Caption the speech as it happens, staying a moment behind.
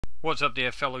What's up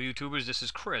there, fellow YouTubers? This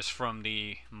is Chris from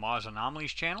the Mars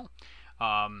Anomalies channel.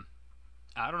 I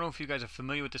don't know if you guys are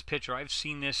familiar with this picture. I've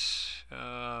seen this. This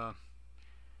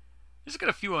has got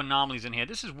a few anomalies in here.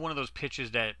 This is one of those pictures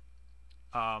that,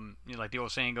 like the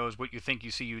old saying goes, what you think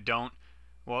you see, you don't.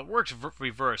 Well, it works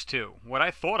reverse too. What I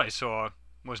thought I saw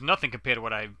was nothing compared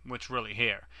to what's really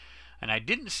here, and I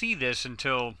didn't see this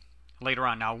until later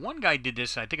on. Now, one guy did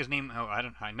this. I think his name. Oh,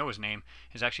 I know his name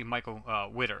is actually Michael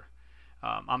Witter.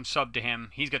 I'm subbed to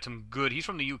him. He's got some good. He's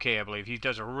from the UK, I believe. He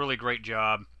does a really great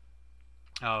job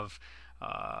of,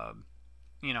 uh,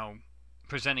 you know,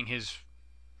 presenting his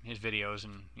videos,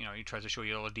 and he tries to show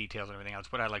you all the details and everything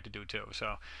else. What I like to do too.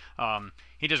 So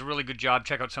he does a really good job.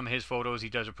 Check out some of his photos. He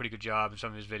does a pretty good job in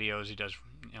some of his videos. He does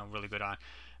really good on.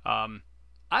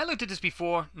 I looked at this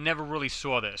before, never really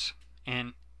saw this,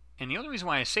 and the only reason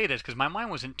why I say this because my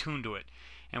mind wasn't tuned to it,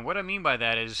 and what I mean by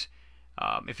that is.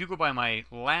 If you go by my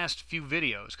last few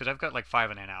videos, because I've got like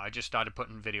 5 in there now, I just started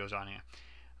putting videos on here.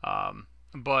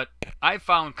 But I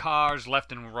found cars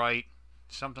left and right,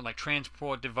 something like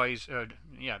transport device,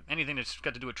 anything that's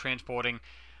got to do with transporting.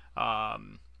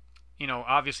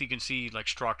 Obviously you can see like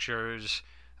structures,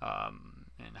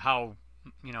 and how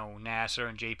NASA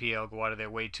and JPL go out of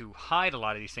their way to hide a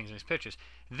lot of these things in these pictures.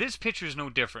 This picture is no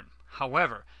different.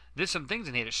 However, there's some things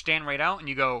in here that stand right out, and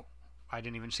you go, I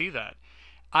didn't even see that.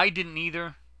 I didn't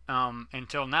either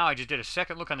until now. I just did a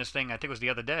second look on this thing, I think it was the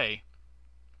other day,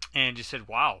 and just said,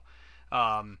 wow.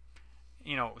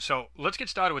 So let's get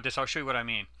started with this. I'll show you what I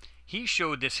mean. He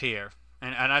showed this here,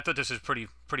 and I thought this was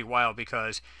pretty wild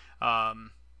because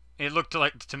it looked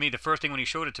like, to me, the first thing when he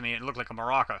showed it to me, it looked like a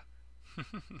maraca.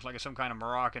 Like some kind of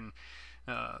Moroccan.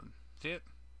 See it?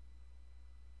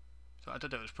 So I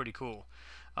thought that was pretty cool.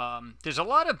 There's a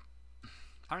lot of...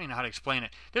 I don't even know how to explain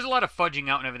it. There's a lot of fudging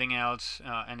out and everything else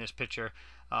in this picture.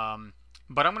 But I'm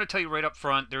going to tell you right up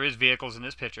front, there is vehicles in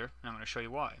this picture, and I'm going to show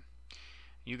you why.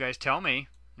 You guys tell me.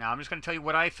 Now I'm just going to tell you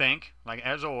what I think, like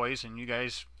as always, and you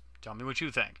guys tell me what you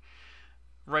think.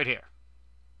 Right here.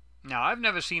 Now, I've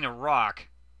never seen a rock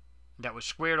that was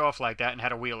squared off like that and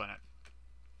had a wheel in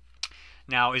it.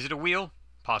 Now, is it a wheel?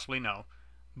 Possibly no.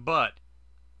 But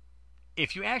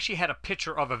if you actually had a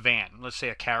picture of a van, let's say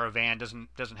a caravan, doesn't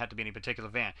have to be any particular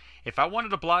van. If I wanted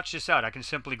to blotch this out, I can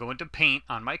simply go into paint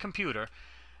on my computer,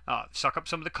 suck up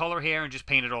some of the color here, and just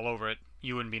paint it all over it.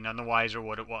 You wouldn't be none the wiser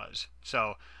what it was.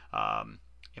 So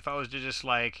if I was to just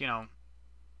like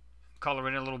color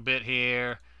in a little bit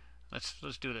here, let's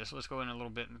do this. Let's go in a little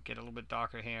bit and get a little bit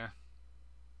darker here.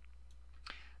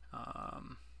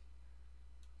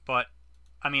 But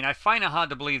I mean, I find it hard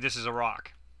to believe this is a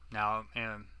rock. Now,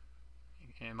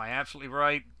 am I absolutely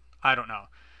right? I don't know.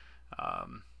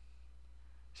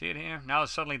 See it here? Now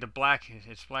suddenly it's black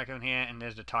in here, and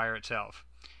there's the tire itself.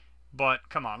 But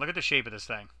come on, look at the shape of this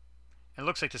thing. It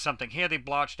looks like there's something here they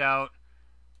blotched out.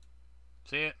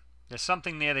 See it? There's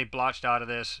something there they blotched out of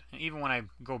this. And even when I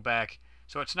go back,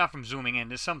 so it's not from zooming in,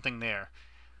 there's something there.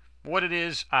 What it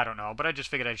is, I don't know, but I just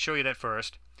figured I'd show you that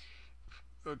first.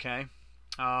 Okay.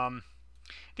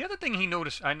 The other thing he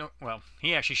noticed,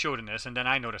 he actually showed in this, and then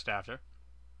I noticed after,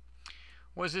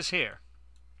 was this here.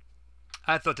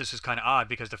 I thought this was kind of odd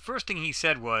because the first thing he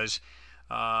said was,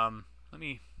 let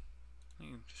me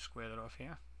square that off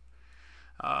here.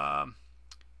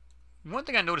 One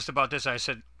thing I noticed about this, I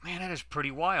said, man, that is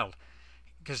pretty wild.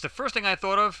 Because the first thing I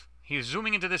thought of, he was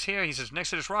zooming into this here. He says,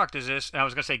 next to this rock, there's this, and I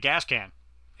was going to say gas can.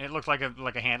 It looked like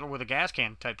a handle with a gas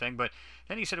can type thing, but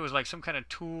then he said it was like some kind of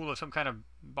tool or some kind of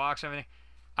box and everything.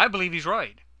 I believe he's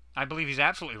right. I believe he's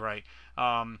absolutely right.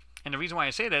 And the reason why I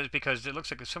say that is because it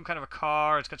looks like some kind of a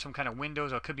car. It's got some kind of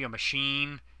windows, or it could be a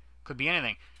machine. Could be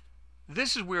anything.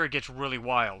 This is where it gets really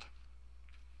wild.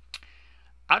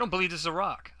 I don't believe this is a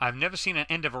rock. I've never seen an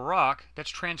end of a rock that's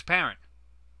transparent.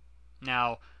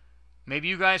 Now, maybe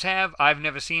you guys have. I've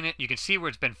never seen it. You can see where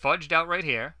it's been fudged out right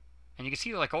here. And you can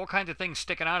see like all kinds of things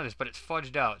sticking out of this, but it's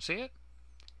fudged out. See it?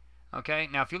 Okay,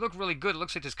 now if you look really good, it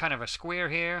looks like there's kind of a square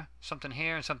here, something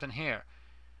here, and something here.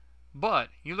 But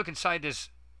you look inside this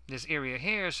area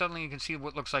here, suddenly you can see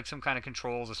what looks like some kind of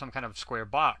controls or some kind of square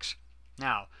box.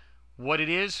 Now, what it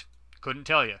is, couldn't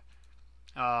tell you.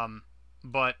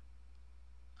 But,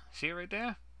 see it right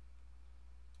there?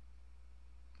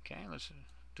 Okay, let's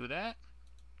do that.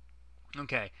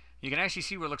 Okay, you can actually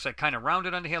see where it looks like kind of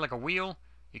rounded under here like a wheel.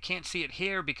 You can't see it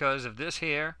here because of this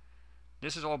here.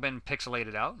 This has all been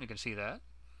pixelated out. You can see that.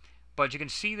 But you can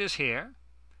see this here.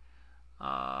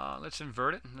 Let's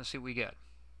invert it and let's see what we get.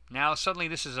 Now suddenly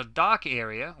this is a dock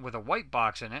area with a white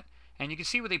box in it. And you can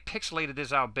see where they pixelated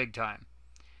this out big time.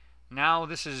 Now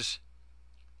this is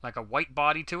like a white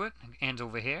body to it. It ends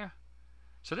over here.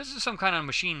 So this is some kind of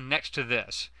machine next to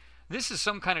this. This is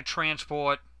some kind of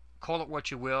transport, call it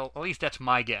what you will. At least that's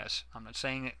my guess. I'm not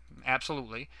saying it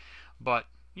absolutely, but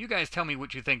you guys tell me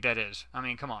what you think that is. I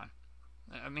mean, come on.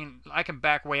 I mean, I can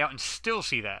back way out and still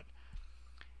see that.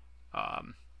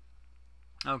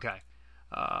 Okay.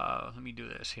 Let me do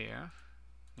this here.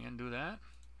 Let me undo that.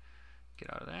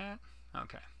 Get out of that.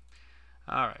 Okay.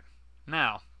 All right.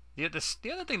 Now, the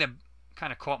other thing that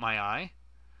kind of caught my eye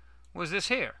was this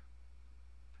here.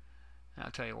 And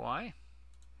I'll tell you why.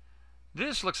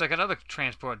 This looks like another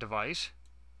transport device,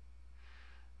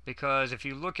 because if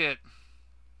you look at...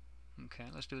 Okay,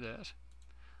 let's do this.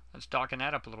 Let's darken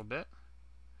that up a little bit.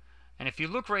 And if you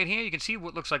look right here, you can see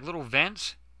what looks like little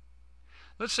vents.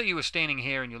 Let's say you were standing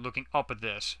here and you're looking up at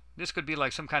this. This could be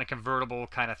like some kind of convertible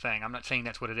kind of thing. I'm not saying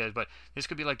that's what it is, but this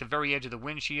could be like the very edge of the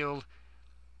windshield.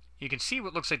 You can see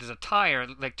what looks like there's a tire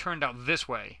like turned out this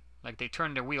way. Like they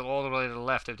turned the wheel all the way to the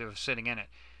left if they were sitting in it.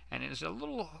 And there's a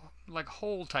little like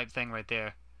hole type thing right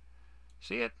there.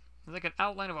 See it? There's like an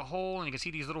outline of a hole, and you can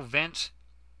see these little vents.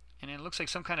 And it looks like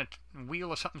some kind of wheel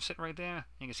or something sitting right there.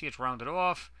 You can see it's rounded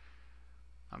off.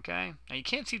 Okay? Now you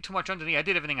can't see too much underneath. I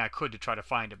did everything I could to try to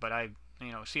find it, but I,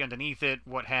 see underneath it,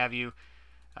 what have you.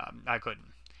 I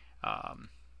couldn't.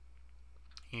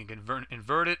 You can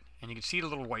invert it, and you can see the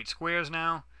little white squares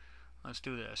now. Let's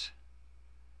do this.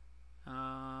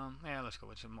 Yeah, let's go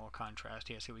with some more contrast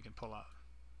here, see what we can pull out.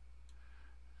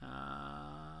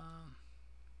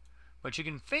 But you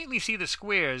can faintly see the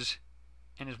squares,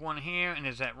 and there's one here, and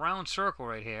there's that round circle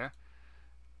right here.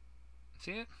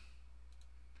 See it?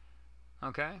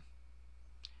 Okay.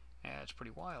 Yeah, it's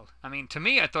pretty wild. I mean, to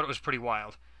me, I thought it was pretty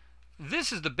wild.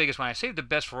 This is the biggest one. I saved the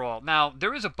best for all. Now,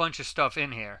 there is a bunch of stuff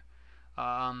in here.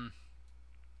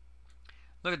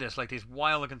 Look at this, like this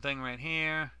wild-looking thing right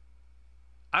here.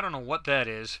 I don't know what that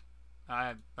is.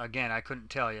 Again, I couldn't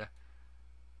tell you.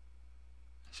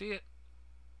 See it?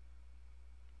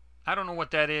 I don't know what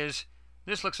that is.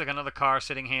 This looks like another car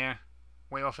sitting here,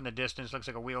 way off in the distance. Looks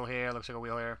like a wheel here. Looks like a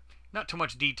wheel here. Not too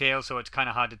much detail, so it's kind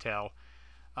of hard to tell.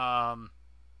 Go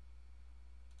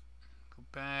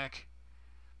back.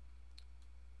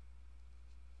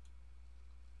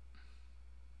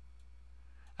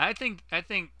 I think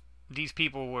these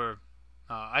people were.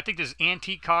 I think there's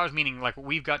antique cars, meaning like what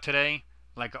we've got today,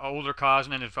 like older cars,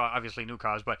 and then there's obviously new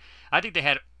cars. But I think they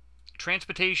had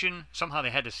transportation. Somehow they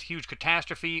had this huge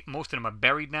catastrophe. Most of them are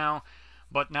buried now,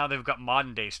 but now they've got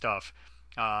modern day stuff.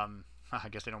 I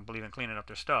guess they don't believe in cleaning up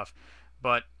their stuff.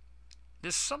 But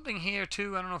there's something here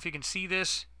too. I don't know if you can see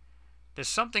this. There's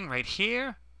something right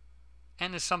here,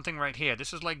 and there's something right here.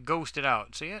 This is like ghosted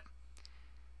out. See it?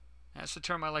 That's the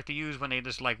term I like to use when they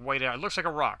just like white out. It looks like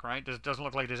a rock, right? It doesn't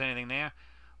look like there's anything there.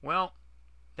 Well,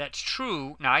 that's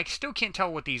true. Now, I still can't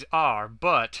tell what these are,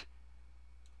 but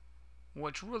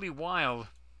what's really wild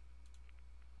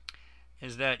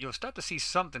is that you'll start to see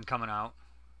something coming out.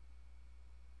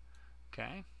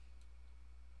 Okay.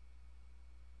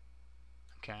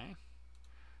 Okay.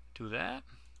 Do that.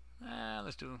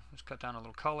 Let's cut down a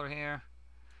little color here.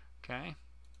 Okay.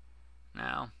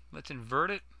 Now, let's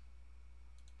invert it.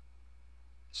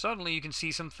 Suddenly you can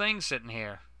see some things sitting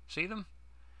here. See them?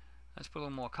 Let's put a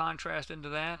little more contrast into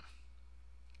that.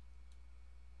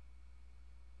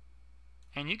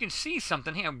 And you can see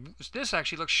something here. This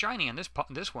actually looks shiny on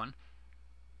this one.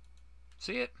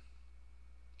 See it?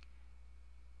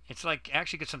 It's like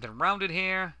actually get something rounded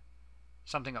here.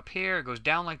 Something up here. It goes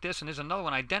down like this. And there's another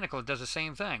one identical that does the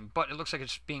same thing. But it looks like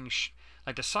it's being...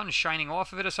 like the sun's shining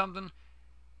off of it or something.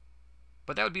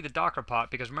 But that would be the darker part,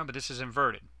 because remember, this is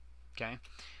inverted. Okay,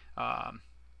 let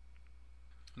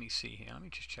me see here. Let me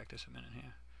just check this a minute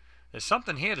here. There's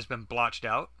something here that's been blotched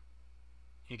out.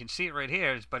 You can see it right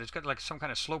here, but it's got like some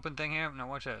kind of sloping thing here. Now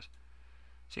watch this.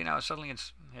 See now suddenly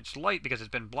it's light because it's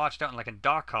been blotched out in like a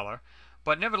dark color.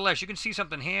 But nevertheless, you can see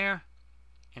something here,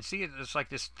 and see it's like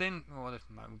this thin. Well, this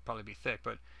might probably be thick,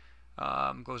 but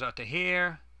goes out to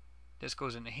here. This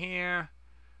goes into here.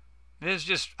 There's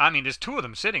just, I mean, there's two of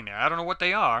them sitting there. I don't know what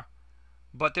they are,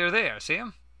 but they're there. See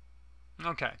them?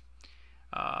 Okay,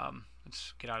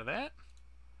 let's get out of that.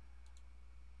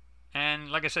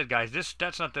 And like I said, guys,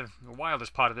 that's not the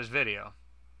wildest part of this video.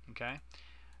 Okay,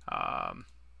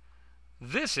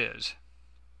 this is.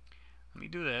 Let me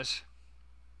do this.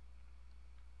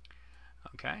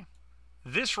 Okay,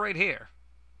 this right here.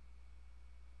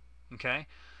 Okay,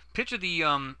 picture the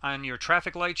on your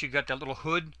traffic lights. You got that little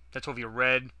hood that's over your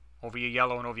red, over your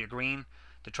yellow, and over your green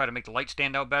to try to make the light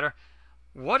stand out better.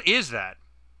 What is that?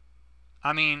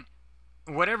 I mean,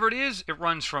 whatever it is, it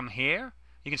runs from here.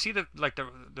 You can see the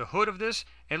hood of this.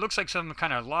 It looks like some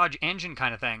kind of large engine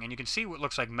kind of thing, and you can see what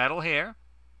looks like metal here.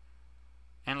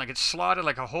 and like it's slotted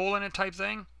like a hole in it type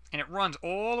thing, and it runs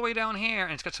all the way down here,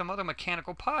 and it's got some other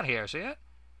mechanical part here. See it?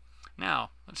 Now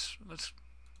let's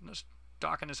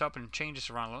darken this up and change this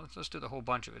around. Let's do the whole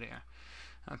bunch of it here.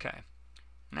 Okay.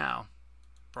 Now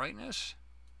brightness,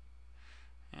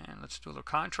 and let's do a little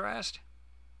contrast.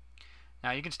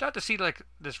 Now you can start to see like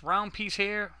this round piece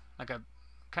here, like a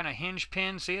kind of hinge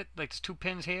pin. See it? Like there's two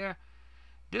pins here.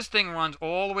 This thing runs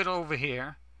all the way to over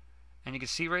here, and you can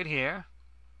see right here.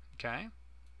 Okay.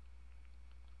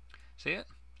 See it?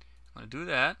 I'm going to do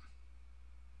that.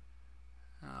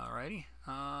 Alrighty.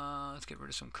 Let's get rid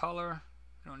of some color.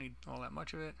 I don't need all that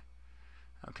much of it.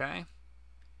 Okay.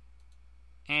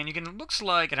 And you can, looks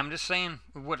like, and I'm just saying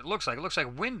what it looks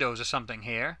like windows or something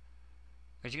here.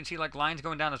 As you can see, like lines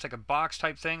going down, it's like a box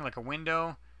type thing, like a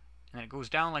window. And then it goes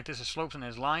down like this, it slopes, and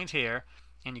there's lines here.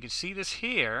 And you can see this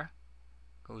here,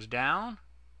 goes down,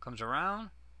 comes around,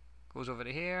 goes over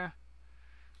to here.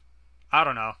 I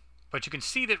don't know. But you can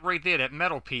see that right there, that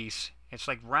metal piece, it's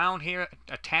like round here,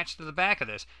 attached to the back of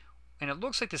this. And it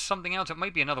looks like there's something else. It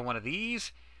might be another one of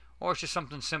these, or it's just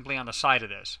something simply on the side of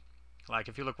this. Like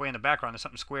if you look way in the background, there's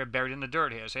something square buried in the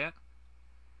dirt here. See it?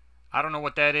 I don't know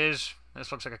what that is. This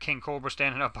looks like a king cobra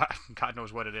standing up. God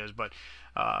knows what it is. But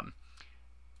let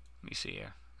me see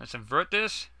here. Let's invert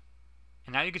this.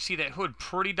 And now you can see that hood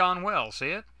pretty darn well. See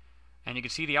it? And you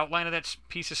can see the outline of that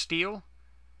piece of steel.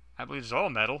 I believe it's all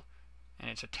metal. And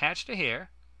it's attached to here.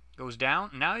 Goes down.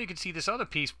 Now you can see this other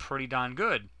piece pretty darn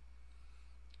good.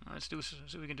 Let's see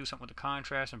if we can do something with the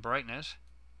contrast and brightness.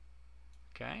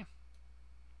 Okay.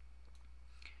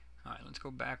 Alright, let's go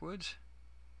backwards.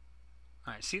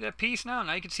 Alright, see that piece now?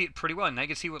 Now you can see it pretty well. Now you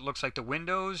can see what looks like the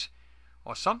windows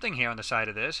or something here on the side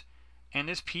of this. And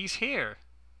this piece here.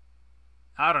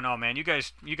 I don't know, man. You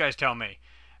guys tell me.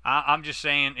 I'm just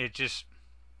saying it just...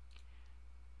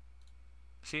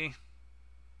 See?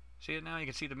 See it now? You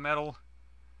can see the metal.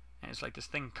 And it's like this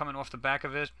thing coming off the back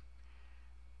of it.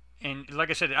 And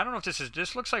like I said, I don't know if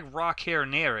this looks like rock here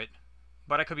near it.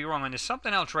 But I could be wrong. And there's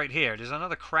something else right here. There's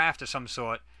another craft of some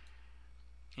sort.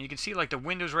 And you can see like the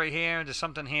windows right here. There's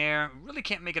something here. Really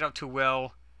can't make it out too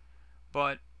well.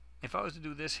 But if I was to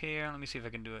do this here, let me see if I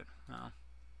can do it. Oh.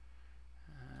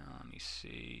 Let me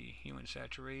see. Hue and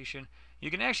saturation. You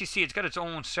can actually see it's got its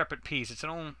own separate piece. It's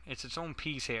its own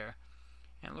piece here.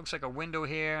 And it looks like a window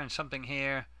here and something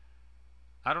here.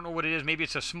 I don't know what it is. Maybe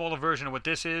it's a smaller version of what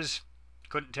this is.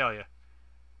 Couldn't tell you.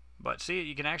 But see,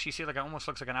 you can actually see like it almost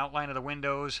looks like an outline of the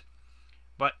windows.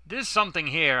 But there's something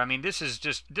here. I mean, this is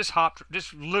just, this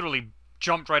literally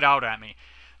jumped right out at me.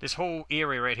 This whole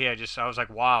area right here, I was like,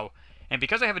 wow. And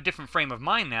because I have a different frame of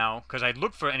mind now, because I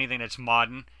look for anything that's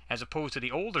modern as opposed to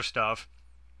the older stuff,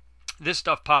 this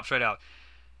stuff pops right out.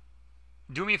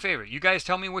 Do me a favor. You guys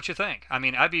tell me what you think. I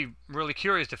mean, I'd be really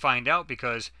curious to find out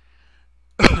because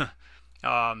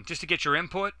just to get your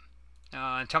input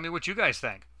and tell me what you guys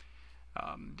think.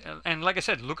 And like I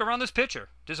said, look around this picture.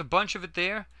 There's a bunch of it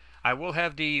there. I will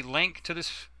have the link to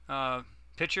this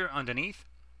picture underneath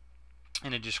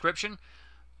in the description.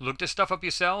 Look this stuff up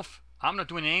yourself. I'm not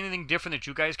doing anything different that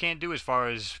you guys can't do as far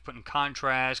as putting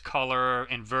contrast, color,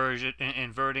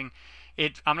 inverting.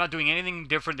 I'm not doing anything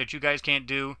different that you guys can't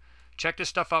do. Check this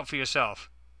stuff out for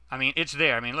yourself. I mean, it's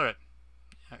there. I mean, look.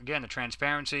 Again, the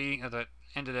transparency of the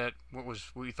end of that, what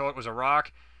we thought was a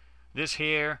rock. This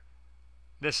here.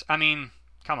 This, I mean,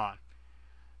 come on.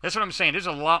 That's what I'm saying. There's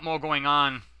a lot more going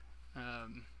on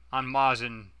Mars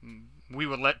than we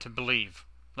were led to believe.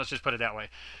 Let's just put it that way.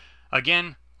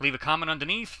 Again, leave a comment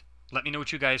underneath. Let me know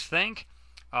what you guys think.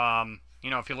 You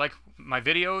know, if you like my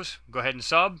videos, go ahead and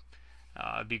sub.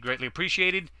 It'd be greatly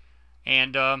appreciated.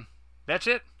 And that's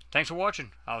it. Thanks for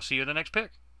watching. I'll see you in the next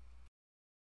pick.